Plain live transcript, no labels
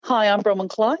Hi, I'm Bronwyn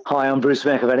Klein. Hi, I'm Bruce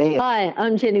McAvaney. Hi,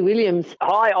 I'm Jenny Williams.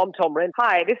 Hi, I'm Tom Wren.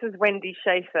 Hi, this is Wendy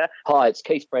Schaefer. Hi, it's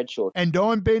Keith Bradshaw. And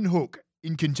I'm Ben Hook.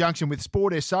 In conjunction with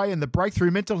Sport SA and the Breakthrough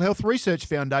Mental Health Research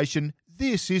Foundation,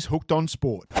 this is Hooked on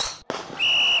Sport.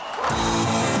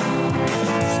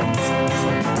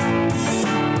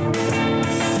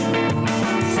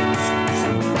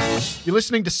 You're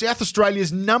listening to South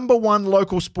Australia's number one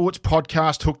local sports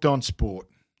podcast, Hooked on Sport.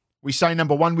 We say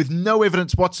number one with no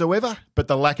evidence whatsoever, but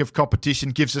the lack of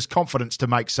competition gives us confidence to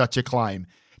make such a claim.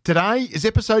 Today is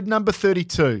episode number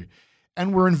 32,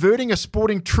 and we're inverting a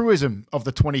sporting truism of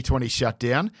the 2020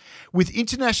 shutdown, with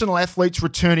international athletes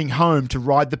returning home to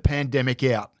ride the pandemic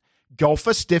out.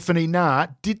 Golfer Stephanie Na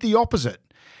did the opposite.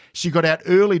 She got out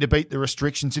early to beat the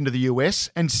restrictions into the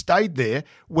US and stayed there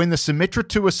when the Symetra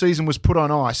Tour season was put on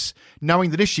ice,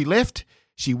 knowing that if she left,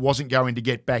 she wasn't going to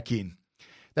get back in.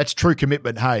 That's true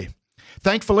commitment, hey.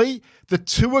 Thankfully, the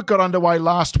tour got underway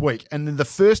last week, and in the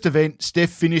first event, Steph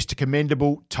finished a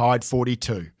commendable tied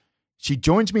 42. She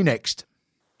joins me next.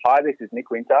 Hi, this is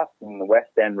Nick Winter from the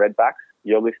West End Redbacks.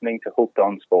 You're listening to Hooked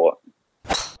on Sport.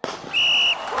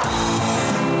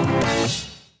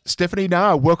 Stephanie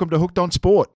Na, welcome to Hooked on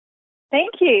Sport.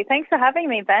 Thank you. Thanks for having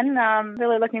me, Ben.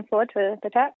 Really looking forward to the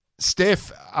chat.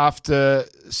 Steph, after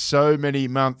so many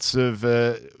months of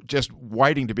just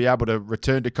waiting to be able to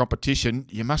return to competition,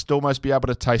 you must almost be able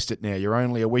to taste it now. You're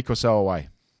only a week or so away.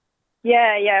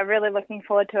 Yeah, really looking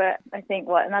forward to it. I think,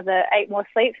 another 8 more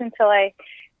sleeps until I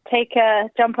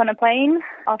jump on a plane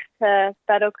off to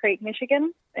Battle Creek,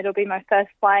 Michigan. It'll be my first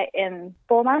flight in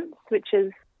 4 months, which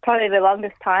is probably the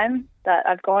longest time that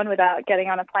I've gone without getting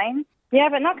on a plane. Yeah,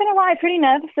 but not going to lie, pretty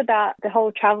nervous about the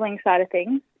whole travelling side of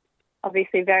things.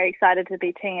 Obviously very excited to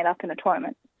be teeing it up in a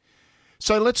tournament.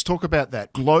 So let's talk about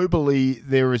that. Globally,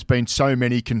 there has been so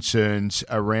many concerns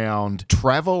around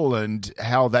travel and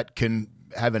how that can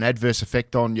have an adverse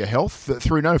effect on your health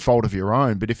through no fault of your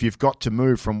own. But if you've got to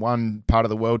move from one part of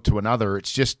the world to another,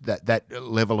 it's just that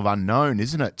level of unknown,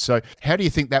 isn't it? So how do you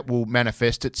think that will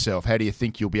manifest itself? How do you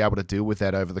think you'll be able to deal with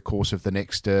that over the course of the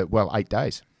next, 8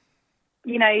 days?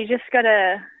 You just got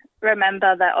to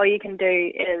remember that all you can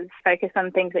do is focus on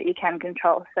things that you can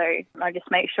control. So I just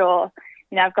make sure,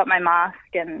 I've got my mask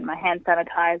and my hand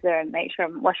sanitizer and make sure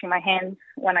I'm washing my hands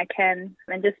when I can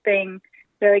and just being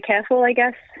really careful, I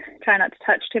guess. Try not to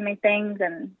touch too many things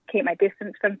and keep my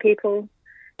distance from people.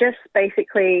 Just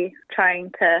basically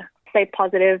trying to stay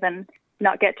positive and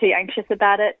not get too anxious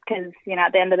about it because,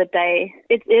 at the end of the day,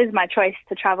 it is my choice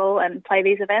to travel and play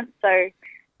these events. So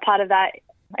part of that,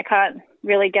 I can't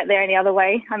really get there any other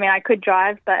way. I mean, I could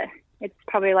drive, but it's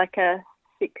probably like a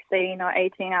 16 or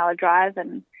 18-hour drive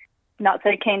and not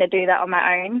so keen to do that on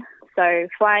my own. So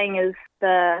flying is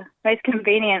the most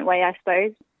convenient way, I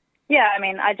suppose. Yeah, I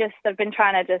mean, I've been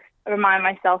trying to just remind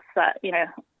myself that,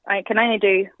 I can only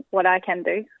do what I can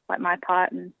do, like my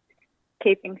part and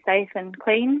keeping safe and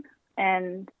clean.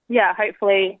 And yeah,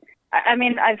 hopefully, I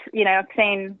mean, I've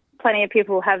seen plenty of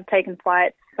people have taken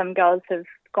flights. Some girls have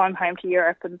gone home to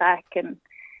Europe and back and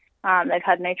they've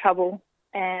had no trouble.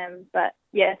 But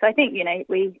yes, I think,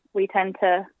 we tend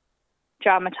to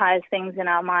dramatize things in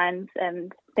our minds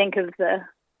and think of the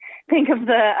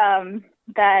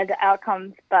bad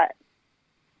outcomes. But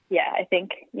yeah, I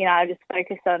think, I just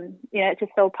focus on, it's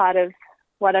just all part of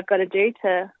what I've got to do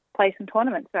to play some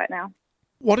tournaments right now.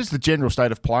 What is the general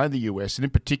state of play in the US, and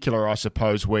in particular, I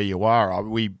suppose, where you are?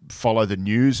 We follow the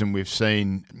news and we've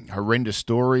seen horrendous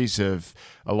stories of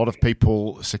a lot of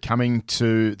people succumbing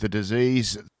to the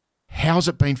disease. How's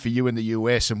it been for you in the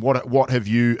US, and what have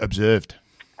you observed?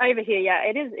 Over here, yeah,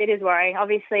 it is worrying.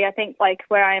 Obviously, I think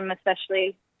where I am,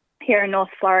 especially here in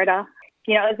North Florida,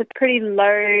 it was a pretty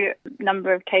low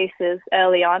number of cases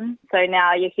early on. So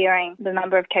now you're hearing the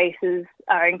number of cases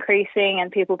are increasing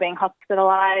and people being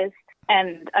hospitalized.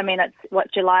 And I mean,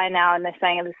 it's July now, and they're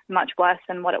saying it was much worse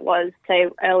than what it was, say,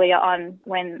 earlier on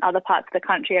when other parts of the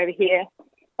country over here,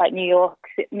 like New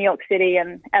York City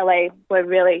and LA, were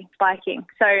really spiking.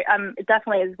 So it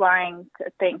definitely is worrying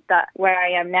to think that where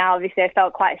I am now, obviously I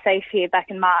felt quite safe here back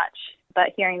in March, but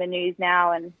hearing the news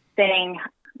now and seeing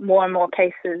more and more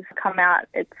cases come out,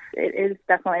 it is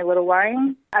definitely a little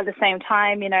worrying. At the same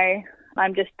time,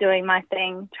 I'm just doing my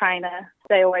thing, trying to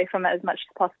stay away from it as much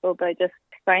as possible, but just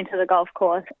going to the golf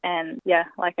course and, yeah,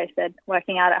 like I said,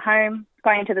 working out at home,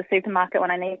 going to the supermarket when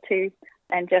I need to,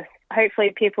 and just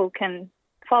hopefully people can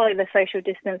follow the social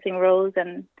distancing rules.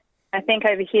 And I think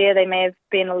over here they may have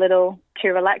been a little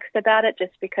too relaxed about it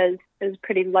just because there was a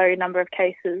pretty low number of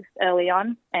cases early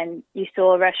on, and you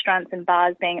saw restaurants and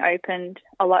bars being opened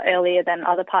a lot earlier than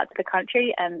other parts of the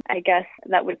country, and I guess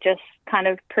that would just kind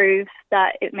of prove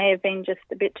that it may have been just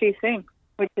a bit too soon,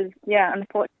 which is,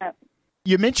 unfortunate.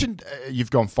 You mentioned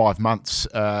you've gone 5 months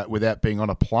without being on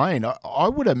a plane. I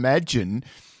would imagine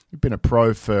you've been a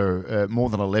pro for more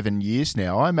than 11 years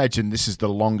now. I imagine this is the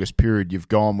longest period you've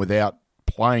gone without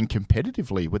playing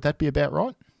competitively. Would that be about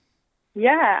right?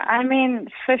 Yeah, I mean,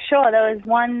 for sure. There was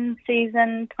one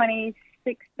season,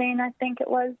 2016, I think it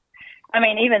was. I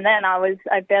mean, even then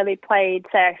I barely played.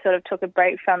 Say I sort of took a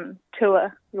break from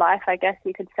tour life, I guess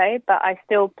you could say, but I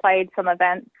still played some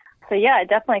events. So yeah, I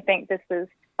definitely think this is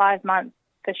 5 months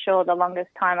for sure, the longest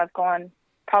time I've gone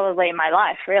probably in my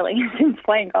life, really, since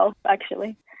playing golf,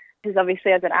 actually. Because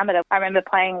obviously as an amateur, I remember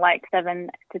playing like 7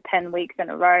 to 10 weeks in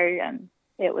a row, and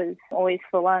it was always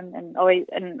full on, and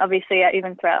obviously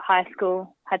even throughout high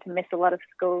school, had to miss a lot of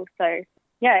school. So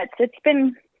yeah, it's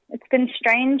been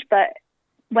strange, but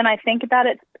when I think about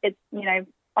it, it's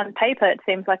on paper it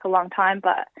seems like a long time,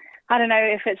 but I don't know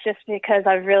if it's just because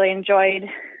I've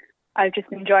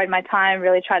just enjoyed my time,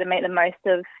 really tried to make the most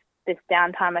of this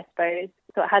downtime, I suppose.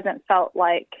 So it hasn't felt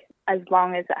like as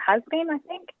long as it has been, I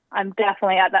think. I'm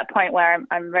definitely at that point where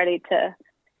I'm ready to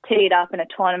tee it up in a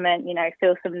tournament,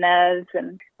 feel some nerves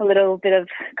and a little bit of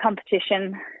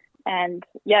competition, and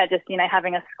just,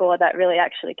 having a score that really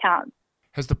actually counts.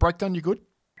 Has the break done you good?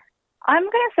 I'm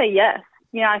going to say yes.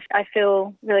 I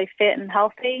feel really fit and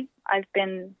healthy. I've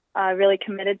been really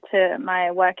committed to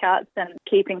my workouts and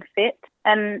keeping fit,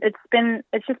 and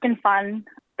it's just been fun,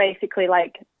 basically,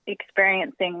 like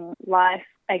experiencing life,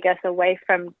 I guess, away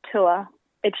from tour.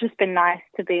 It's just been nice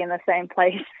to be in the same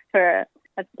place for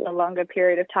a longer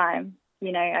period of time.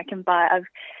 I've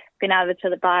been able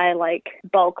to buy like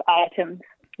bulk items,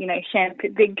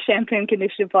 big shampoo and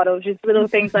conditioner bottles, just little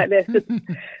things like this.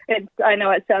 I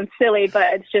know it sounds silly,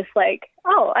 but it's just like,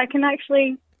 oh, I can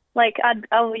actually,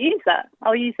 I'll use that.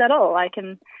 I'll use that all. I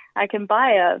can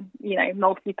buy a,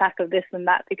 multi-pack of this and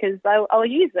that because I'll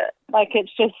use it.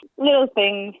 It's just little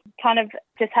things, kind of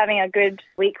just having a good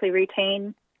weekly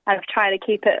routine. I've tried to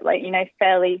keep it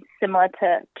fairly similar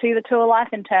to the tour life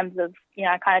in terms of,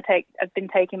 I've been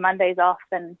taking Mondays off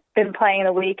and been playing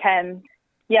the weekends.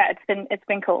 Yeah, it's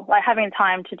been cool. Having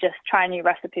time to just try new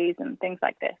recipes and things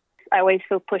like this. I always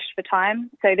feel pushed for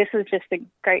time. So this is just a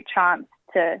great chance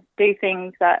to do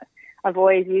things that I've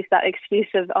always used that excuse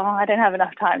of, oh, I don't have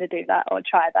enough time to do that or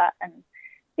try that. And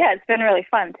yeah, it's been really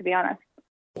fun, to be honest.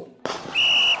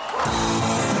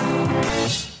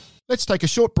 Let's take a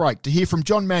short break to hear from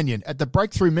John Mannion at the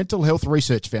Breakthrough Mental Health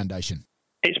Research Foundation.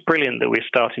 It's brilliant that we're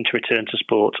starting to return to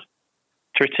sport,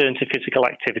 to return to physical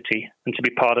activity and to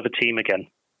be part of a team again.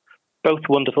 Both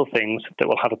wonderful things that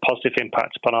will have a positive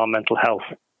impact upon our mental health.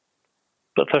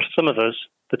 But for some of us,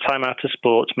 the time out of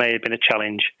sport may have been a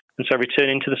challenge, and so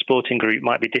returning to the sporting group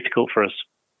might be difficult for us.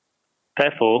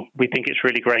 Therefore, we think it's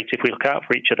really great if we look out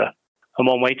for each other. And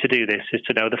one way to do this is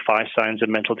to know the 5 signs of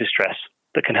mental distress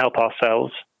that can help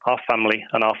ourselves, our family,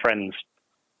 and our friends.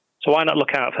 So why not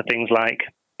look out for things like,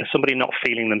 is somebody not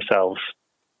feeling themselves?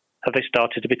 Have they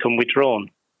started to become withdrawn?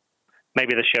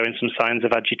 Maybe they're showing some signs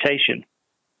of agitation.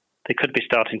 They could be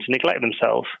starting to neglect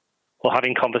themselves or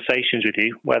having conversations with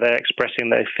you where they're expressing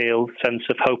their sense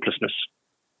of hopelessness.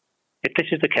 If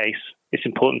this is the case, it's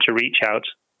important to reach out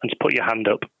and to put your hand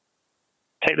up.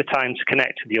 Take the time to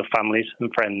connect with your families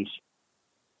and friends.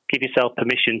 Give yourself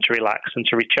permission to relax and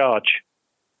to recharge.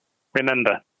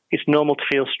 Remember, it's normal to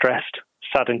feel stressed,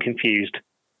 sad and confused,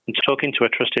 and talking to a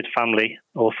trusted family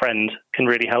or friend can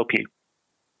really help you.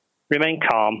 Remain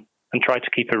calm and try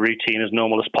to keep a routine as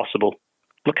normal as possible.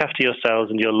 Look after yourselves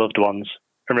and your loved ones,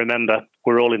 and remember,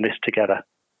 we're all in this together.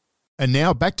 And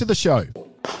now back to the show.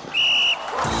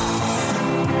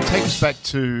 Take us back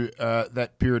to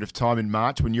that period of time in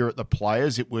March when you're at the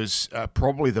Players. It was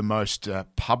probably the most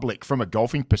public, from a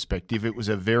golfing perspective, it was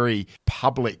a very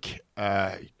public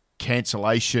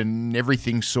cancellation.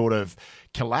 Everything sort of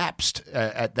collapsed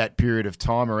at that period of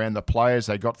time around the Players.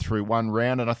 They got through one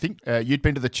round, and I think you'd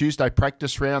been to the Tuesday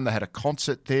practice round. They had a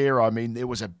concert there. I mean, there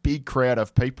was a big crowd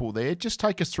of people there. Just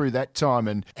take us through that time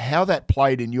and how that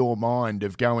played in your mind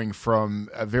of going from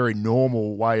a very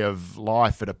normal way of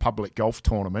life at a public golf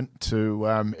tournament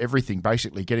to everything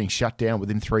basically getting shut down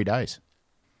within 3 days.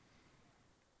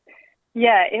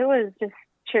 Yeah, it was just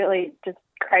truly just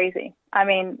crazy. I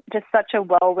mean, just such a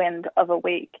whirlwind of a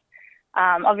week.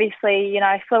 Obviously,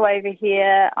 I flew over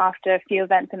here after a few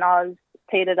events in Oz,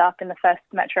 teed it up in the first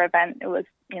Metro event. It was,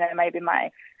 maybe my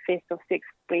 5th or 6th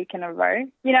week in a row.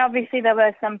 Obviously there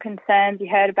were some concerns. You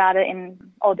heard about it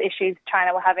in all the issues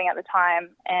China were having at the time.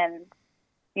 And,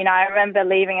 I remember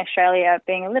leaving Australia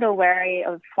being a little wary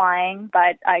of flying,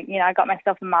 but I got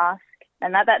myself a mask.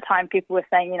 And at that time, people were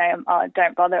saying,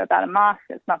 don't bother about a mask.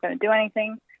 It's not going to do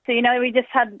anything. So, we just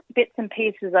had bits and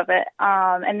pieces of it.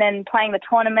 And then playing the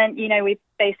tournament, we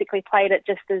basically played it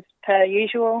just as per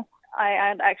usual. I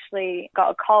had actually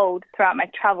got a cold throughout my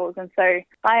travels. And so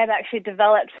I had actually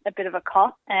developed a bit of a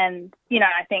cough. And,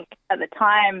 I think at the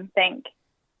time,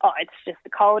 it's just a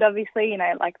cold, obviously,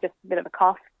 just a bit of a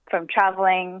cough from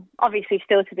traveling. Obviously,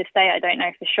 still to this day, I don't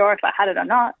know for sure if I had it or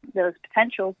not. There was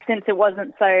potential since it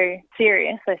wasn't so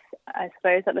serious, I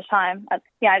suppose, at the time. I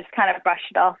just kind of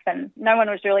brushed it off and no one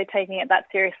was really taking it that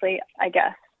seriously, I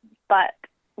guess. But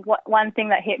one thing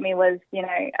that hit me was,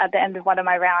 at the end of one of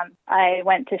my rounds, I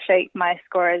went to shake my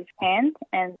scorer's hand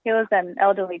and he was an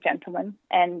elderly gentleman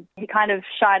and he kind of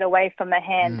shied away from the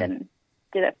hand and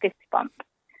did a fist bump.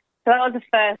 So that was the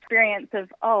first experience of,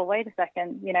 oh, wait a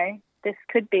second, this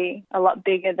could be a lot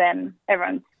bigger than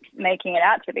everyone's making it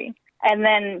out to be. And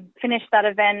then finished that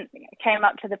event, came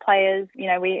up to the players.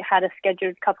 We had a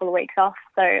scheduled couple of weeks off,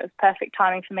 so it was perfect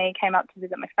timing for me. Came up to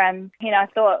visit my friends. I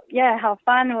thought, yeah, how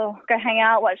fun. We'll go hang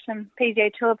out, watch some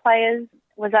PGA Tour players.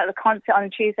 Was at the concert on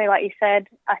Tuesday, like you said.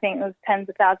 I think there was tens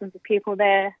of thousands of people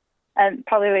there. And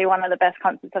probably one of the best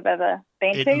concerts I've ever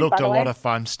been to. It looked a lot of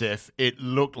fun, Steph. It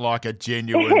looked like a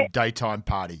genuine daytime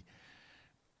party.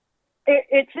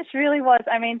 It just really was.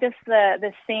 I mean, just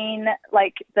the scene,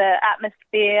 like the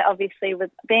atmosphere, obviously, with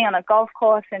being on a golf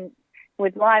course and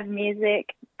with live music,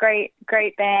 great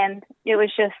band. It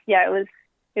was just, it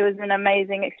was an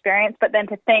amazing experience. But then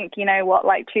to think,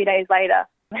 2 days later,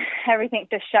 everything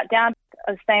just shut down.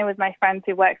 I was staying with my friends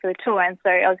who work for the tour, and so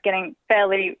I was getting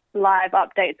fairly live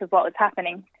updates of what was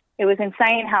happening. It was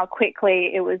insane how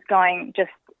quickly it was going, just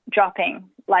dropping,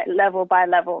 like level by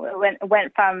level. It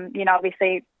went from,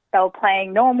 obviously, they were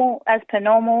playing as per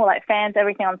normal, like fans,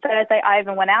 everything on Thursday. I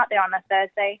even went out there on a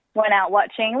Thursday, went out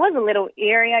watching. It was a little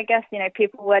eerie, I guess.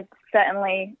 People were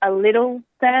certainly a little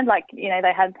concerned, like,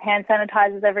 they had hand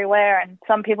sanitizers everywhere and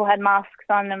some people had masks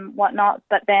on and whatnot.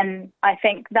 But then I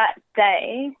think that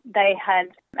day they had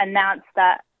announced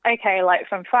that, okay, like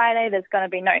from Friday, there's going to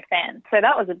be no fans. So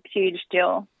that was a huge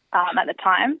deal at the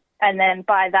time. And then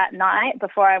by that night,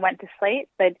 before I went to sleep,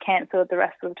 they'd cancelled the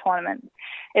rest of the tournament.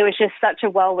 It was just such a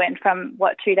whirlwind from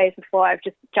 2 days before. I was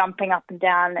just jumping up and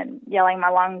down and yelling my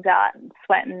lungs out and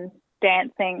sweating,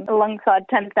 dancing alongside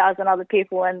 10,000 other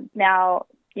people. And now,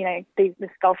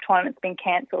 this golf tournament's been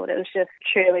cancelled. It was just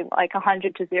truly like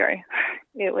 100 to 0.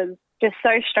 It was just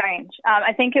so strange.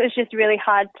 I think it was just really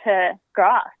hard to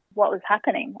grasp what was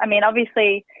happening. I mean,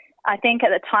 obviously, I think at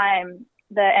the time,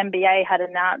 the NBA had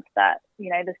announced that,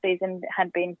 the season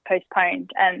had been postponed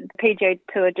and PGA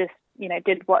Tour just,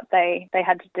 did what they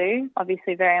had to do.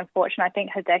 Obviously very unfortunate. I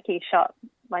think Hideki shot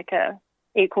like a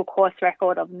equal course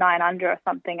record of 9 under or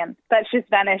something, and that's just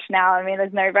vanished now. I mean,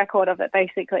 there's no record of it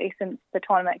basically since the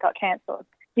tournament got cancelled.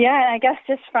 Yeah, I guess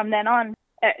just from then on,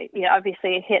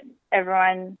 obviously it hit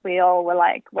everyone. We all were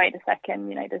like, wait a second,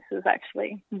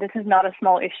 this is not a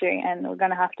small issue and we're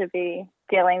going to have to be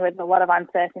dealing with a lot of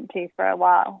uncertainty for a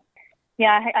while.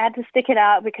 Yeah, I had to stick it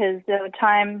out because there were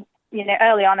times,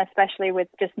 early on, especially with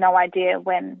just no idea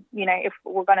when, if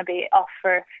we're going to be off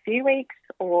for a few weeks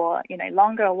or,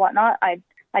 longer or whatnot. I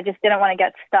just didn't want to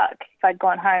get stuck. If I'd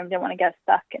gone home, didn't want to get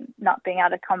stuck and not being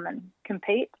able to come and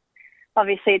compete.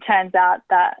 Obviously, it turns out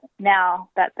that now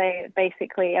that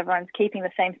everyone's keeping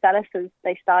the same status as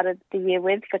they started the year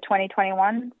with for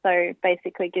 2021. So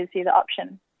basically gives you the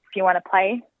option if you want to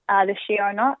play this year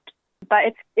or not.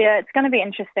 But it's going to be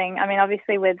interesting. I mean,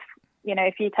 obviously with,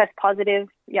 if you test positive,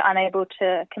 you're unable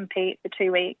to compete for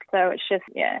 2 weeks. So it's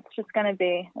just going to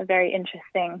be a very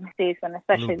interesting season,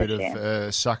 especially this year. A little bit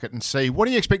of suck it and see. What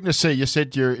are you expecting to see? You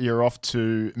said you're off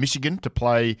to Michigan to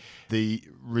play the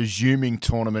resuming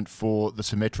tournament for the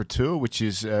Symetra Tour, which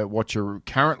is what you're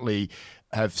currently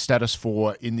have status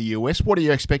for in the US. What are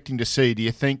you expecting to see? Do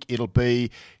you think it'll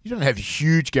be... You don't have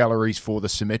huge galleries for the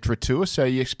Symetra Tour, so are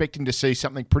you expecting to see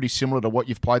something pretty similar to what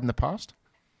you've played in the past?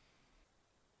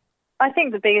 I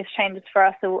think the biggest changes for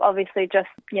us will obviously just,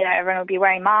 everyone will be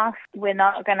wearing masks. We're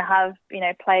not going to have,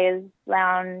 players'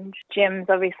 lounge, gyms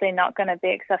obviously not going to be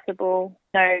accessible.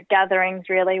 No gatherings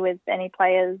really with any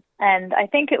players. And I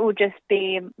think it will just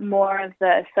be more of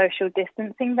the social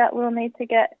distancing that we'll need to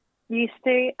get used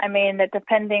to. I mean,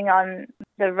 depending on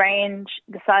the range,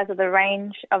 the size of the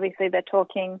range, obviously they're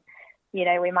talking,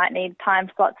 we might need time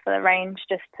slots for the range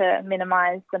just to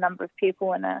minimize the number of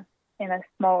people in a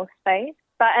small space.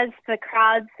 But as for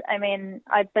crowds, I mean,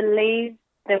 I believe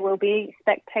there will be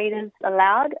spectators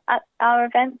allowed at our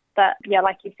events. But yeah,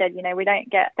 like you said, we don't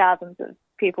get thousands of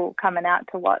people coming out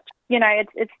to watch.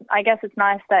 It's I guess it's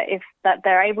nice that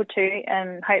they're able to,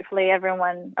 and hopefully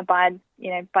everyone abides,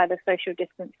 by the social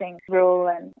distancing rule,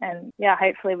 and yeah,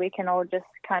 hopefully we can all just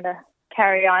kind of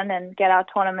carry on and get our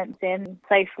tournaments in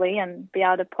safely and be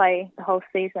able to play the whole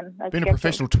season. Been a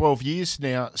professional 12 years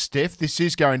now, Steph. This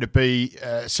is going to be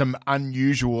some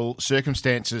unusual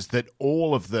circumstances that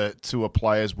all of the tour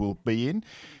players will be in.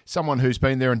 Someone who's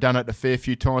been there and done it a fair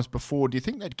few times before, do you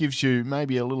think that gives you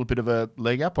maybe a little bit of a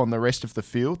leg up on the rest of the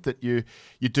field, that you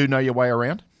do know your way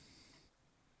around?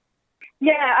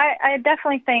 Yeah, I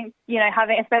definitely think,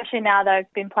 having, especially now that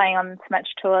I've been playing on the Symetra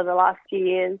Tour the last few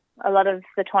years, a lot of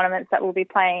the tournaments that we'll be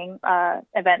playing are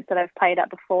events that I've played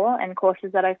at before and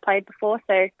courses that I've played before.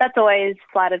 So that's always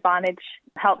slight advantage,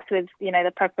 helps with,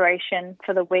 the preparation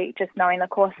for the week, just knowing the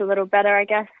course a little better, I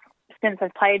guess. Since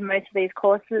I've played most of these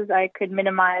courses, I could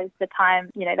minimise the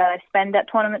time, that I spend at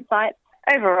tournament sites.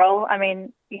 Overall, I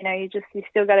mean, you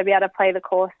still got to be able to play the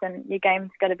course, and your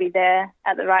game's got to be there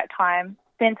at the right time.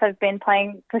 Since I've been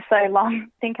playing for so long,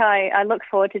 I think I look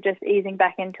forward to just easing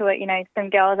back into it. Some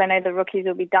girls, I know the rookies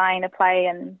will be dying to play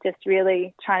and just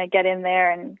really trying to get in there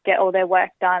and get all their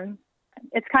work done.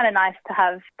 It's kind of nice to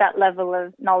have that level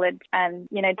of knowledge and,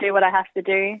 do what I have to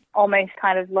do, almost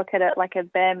kind of look at it like a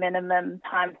bare minimum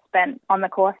time spent on the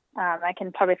course. I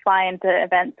can probably fly into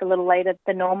events a little later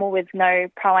than normal with no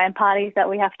pro-am parties that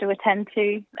we have to attend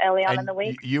to early on in the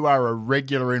week. You are a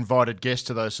regular invited guest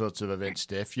to those sorts of events,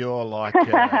 Steph. You're like,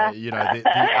 the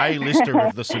A-lister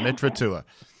of the Symetra Tour.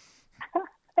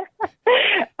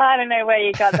 I don't know where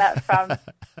you got that from,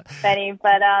 Benny,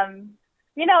 but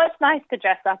it's nice to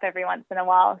dress up every once in a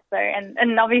while. So,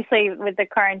 and obviously with the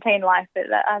quarantine life,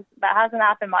 that hasn't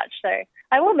happened much. So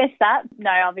I will miss that.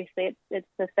 No, obviously it's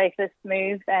the safest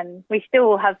move, and we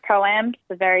still have pro-ams,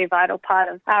 a very vital part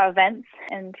of our events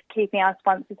and keeping our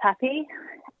sponsors happy.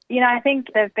 I think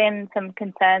there've been some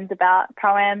concerns about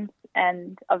pro-ams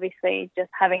and obviously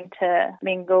just having to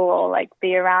mingle or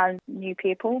be around new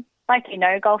people. Like,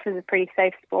 golf is a pretty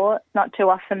safe sport. Not too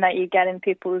often that you get in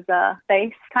people's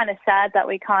face. Kind of sad that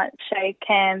we can't shake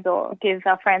hands or give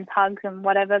our friends hugs and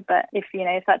whatever. But if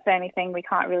that's the only thing we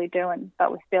can't really do,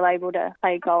 but we're still able to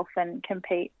play golf and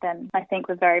compete, then I think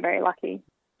we're very, very lucky.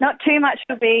 Not too much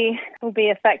will be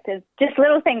affected. Just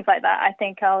little things like that. I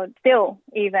think I'll still,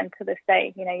 even to this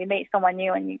day, you meet someone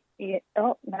new and you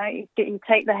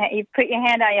take the hand, you put your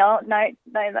hand out. No,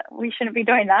 we shouldn't be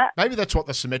doing that. Maybe that's what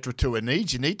the Symetra Tour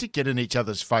needs. You need to get in each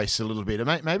other's face a little bit.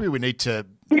 Maybe we need to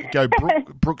go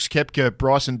Brooks Koepka,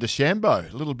 Bryson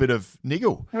DeChambeau, a little bit of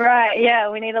niggle. Right. Yeah,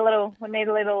 we need a little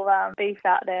beef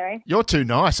out there. Eh? You're too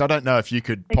nice. I don't know if you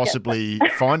could possibly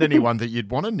find anyone that you'd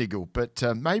want to niggle, but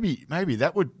maybe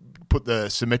that would put the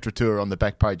Symetra Tour on the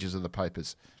back pages of the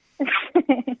papers.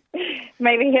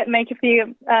 Maybe make a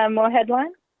few more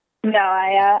headlines. No,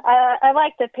 I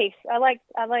like the peace. I like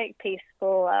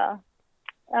peaceful.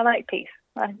 I like peace.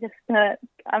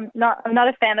 I'm not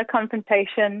a fan of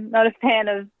confrontation. Not a fan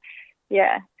of.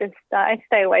 I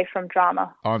stay away from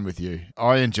drama. I'm with you.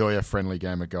 I enjoy a friendly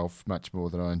game of golf much more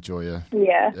than I enjoy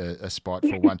a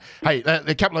spiteful one. Hey,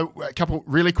 a couple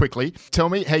really quickly. Tell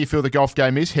me how you feel the golf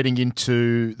game is heading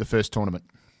into the first tournament.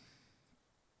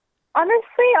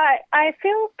 Honestly, I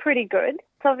feel pretty good.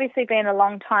 It's obviously been a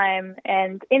long time,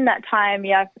 and in that time,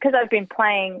 because I've been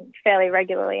playing fairly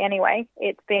regularly anyway,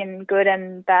 it's been good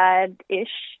and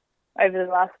bad-ish over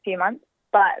the last few months.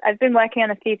 But I've been working on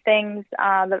a few things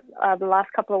the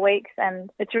last couple of weeks,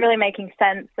 and it's really making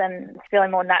sense and it's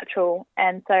feeling more natural.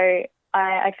 And so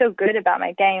I feel good about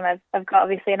my game. I've got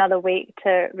obviously another week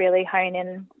to really hone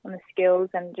in on the skills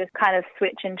and just kind of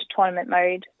switch into tournament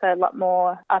mode. So a lot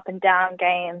more up and down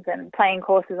games and playing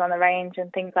courses on the range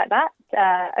and things like that.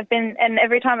 And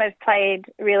every time I've played,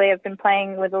 really, I've been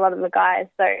playing with a lot of the guys.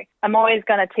 So I'm always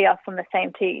going to tee off on the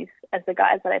same tees as the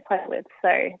guys that I play with. So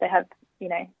they have,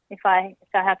 if I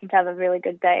happen to have a really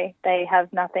good day, they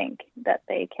have nothing that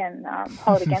they can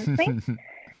hold against me.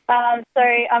 So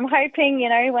I'm hoping,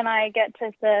 when I get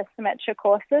to the Symetra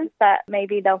courses that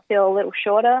maybe they'll feel a little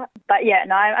shorter. But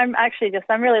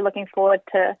I'm really looking forward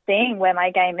to seeing where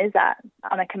my game is at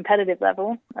on a competitive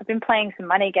level. I've been playing some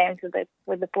money games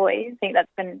with the boys. I think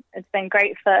it's been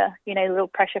great for, little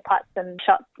pressure putts and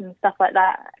shots and stuff like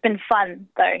that. It's been fun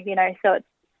though, so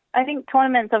I think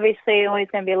tournaments obviously always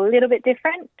going to be a little bit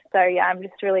different. So, yeah, I'm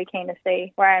just really keen to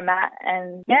see where I'm at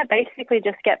and, yeah, basically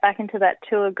just get back into that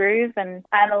tour groove and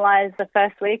analyse the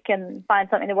first week and find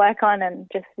something to work on and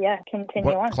just,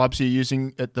 continue on. What clubs are you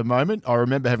using at the moment? I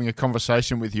remember having a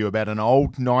conversation with you about an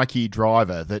old Nike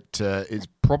driver that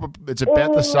it's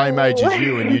about the same age as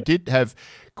you, and you did have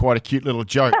quite a cute little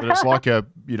joke that it's like a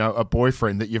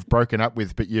boyfriend that you've broken up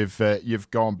with, but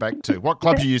you've gone back to. What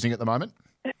clubs are you using at the moment?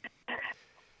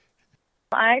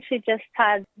 I actually just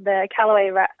had the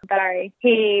Callaway Barry.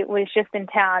 He was just in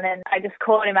town and I just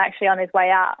caught him actually on his way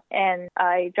out, and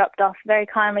I very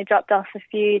kindly dropped off a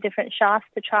few different shafts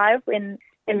to try in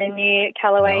the new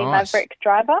Callaway Maverick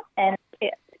driver, and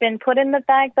it's been put in the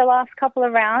bag the last couple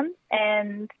of rounds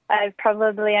and I've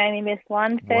probably only missed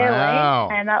one fairway. Wow.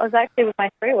 And that was actually with my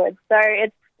 3-wood. So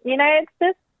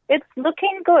it's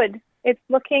looking good. It's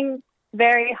looking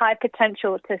very high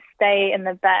potential to stay in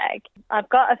the bag. I've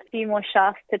got a few more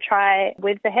shafts to try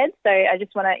with the head, so I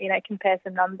just want to, compare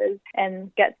some numbers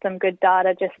and get some good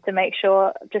data just to make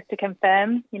sure, just to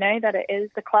confirm, that it is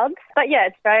the clubs. But yeah,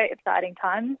 it's very exciting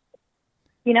times.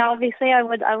 Obviously I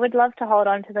would love to hold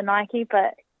on to the Nike,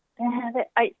 but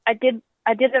I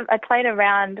played a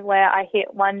round where I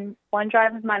hit one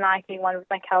drive with my Nike, one with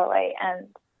my Callaway, and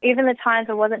even the times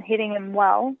I wasn't hitting them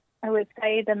well, I would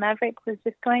say the Maverick was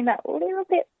just going that little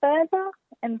bit further.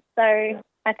 And so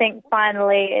I think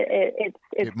finally it's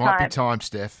It might be time,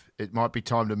 Steph. It might be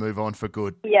time to move on for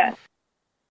good. Yeah.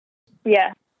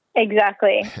 Yeah,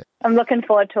 exactly. I'm looking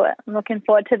forward to it. I'm looking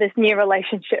forward to this new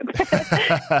relationship.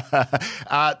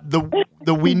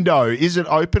 The window, is it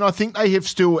open? I think they have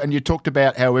still, and you talked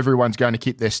about how everyone's going to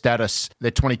keep their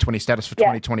 2020 status for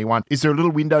 2021. Is there a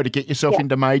little window to get yourself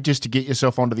into majors, to get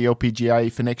yourself onto the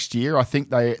LPGA for next year? I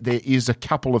think there is a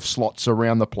couple of slots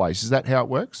around the place. Is that how it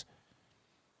works?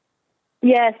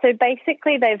 Yeah, so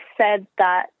basically they've said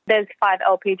that there's 5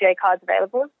 LPGA cards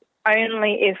available,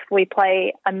 only if we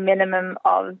play a minimum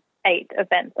of 8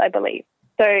 events, I believe.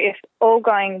 So if all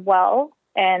going well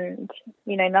and,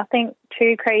 nothing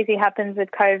too crazy happens with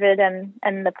COVID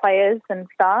and the players and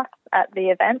staff at the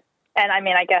event, and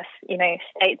I guess,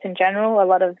 states in general, a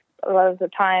lot of the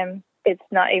time it's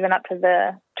not even up to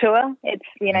the tour. It's,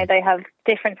 they have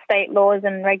different state laws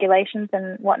and regulations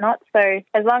and whatnot. So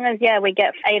as long as, we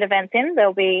get 8 events in,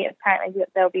 there'll be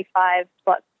 5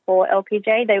 spots for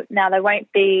LPGA. They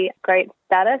won't be great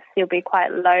status. You'll be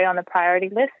quite low on the priority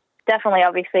list. Definitely,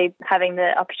 obviously, having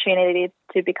the opportunity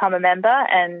to become a member,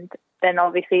 and then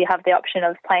obviously you have the option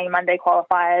of playing Monday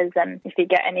qualifiers, and if you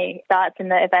get any starts in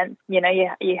the event,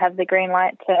 you have the green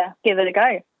light to give it a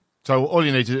go. So all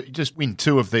you need to do is just win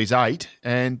 2 of these 8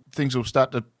 and things will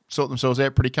start to sort themselves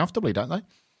out pretty comfortably, don't they?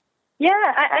 Yeah,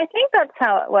 I think that's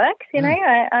how it works.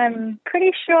 I'm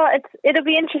pretty sure it'll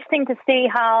be interesting to see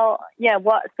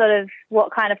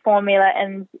what kind of formula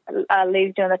and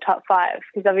leaves you in the top 5,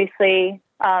 because obviously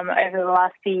over the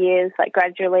last few years,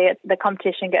 gradually the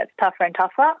competition gets tougher and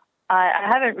tougher. I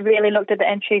haven't really looked at the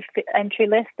entry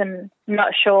list and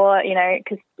not sure,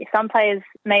 because some players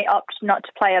may opt not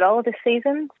to play at all this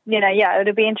season.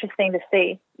 It'll be interesting to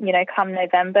see, come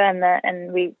November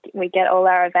and we get all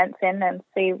our events in and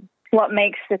see what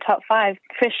makes the top 5.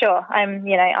 For sure, I'm,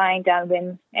 eyeing down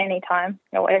wins anytime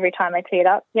or every time I tee it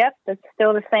up. Yep, it's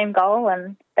still the same goal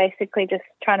and basically just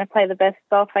trying to play the best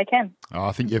golf I can.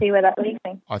 I think see where that leads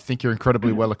me. I think you're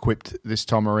incredibly well equipped this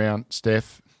time around,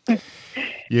 Steph.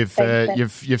 You've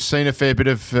seen a fair bit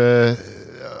of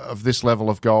this level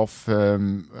of golf.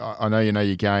 I know you know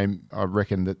your game. I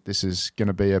reckon that this is going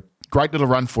to be a great little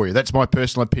run for you. That's my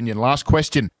personal opinion. Last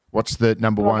question. What's the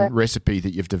number one recipe that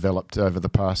you've developed over the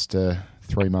past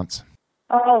 3 months?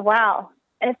 Oh, wow.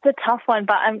 It's a tough one,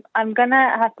 but I'm going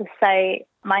to have to say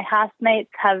my housemates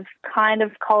have kind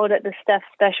of called it the Steph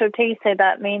specialty, so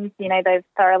that means, they've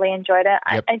thoroughly enjoyed it.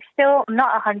 Yep. I'm still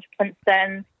not 100%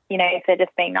 certain, if they're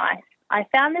just being nice. I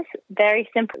found this very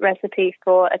simple recipe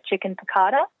for a chicken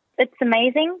piccata. It's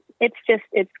amazing. It's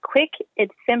quick,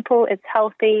 it's simple, it's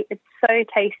healthy, it's so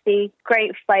tasty,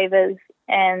 great flavors,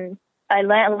 and I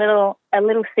learned a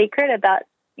little secret about,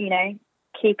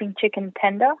 keeping chicken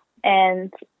tender,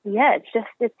 and it's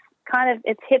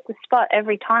hit the spot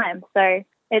every time. So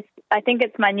I think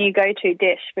it's my new go-to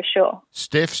dish for sure.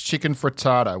 Steph's chicken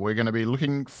frittata. We're going to be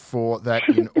looking for that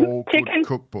in all good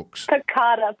cookbooks.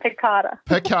 Piccata, not frittata.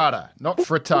 Piccata, not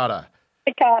frittata.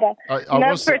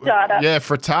 Yeah,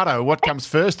 frittata. What comes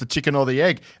first, the chicken or the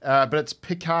egg? But it's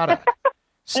piccata.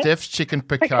 Steph's chicken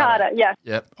piccata. Piccata, yeah.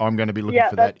 Yep, I'm going to be looking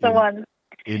for that's that the one.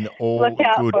 in all Look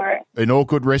out good for it. in all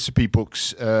good recipe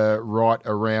books right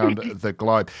around the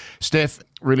globe. Steph,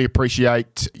 really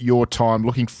appreciate your time.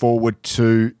 Looking forward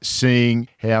to seeing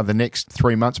how the next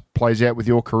 3 months plays out with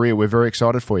your career. We're very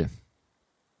excited for you.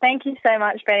 Thank you so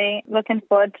much, Benny. Looking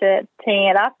forward to teeing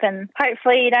it up, and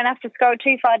hopefully you don't have to scroll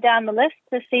too far down the list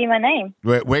to see my name.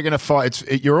 We're going to find.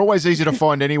 You're always easy to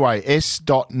find anyway.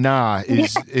 S.na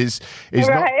is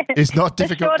not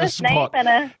difficult to spot. The shortest name and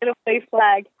a little blue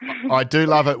flag. I do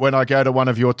love it when I go to one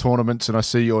of your tournaments and I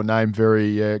see your name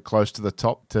very close to the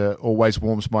top. It always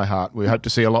warms my heart. We hope to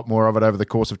see a lot more of it over the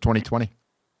course of 2020.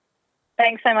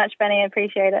 Thanks so much, Benny. I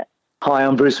appreciate it. Hi,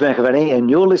 I'm Bruce McAvaney, and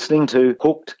you're listening to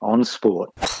Hooked on Sport.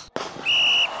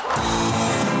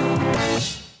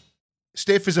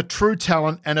 Steph is a true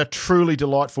talent and a truly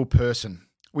delightful person.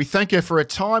 We thank her for her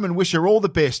time and wish her all the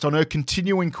best on her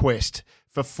continuing quest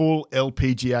for full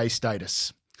LPGA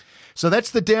status. So that's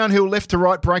the downhill left to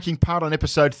right breaking part on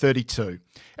episode 32.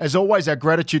 As always, our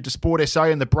gratitude to Sport SA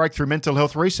and the Breakthrough Mental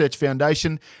Health Research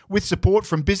Foundation with support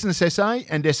from Business SA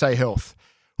and SA Health.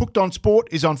 Hooked on Sport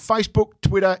is on Facebook,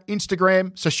 Twitter,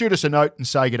 Instagram, so shoot us a note and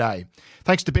say g'day.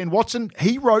 Thanks to Ben Watson.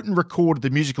 He wrote and recorded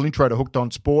the musical intro to Hooked on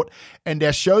Sport, and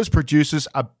our show's producers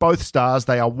are both stars.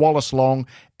 They are Wallace Long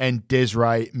and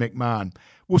Desiree McMahon.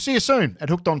 We'll see you soon at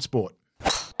Hooked on Sport.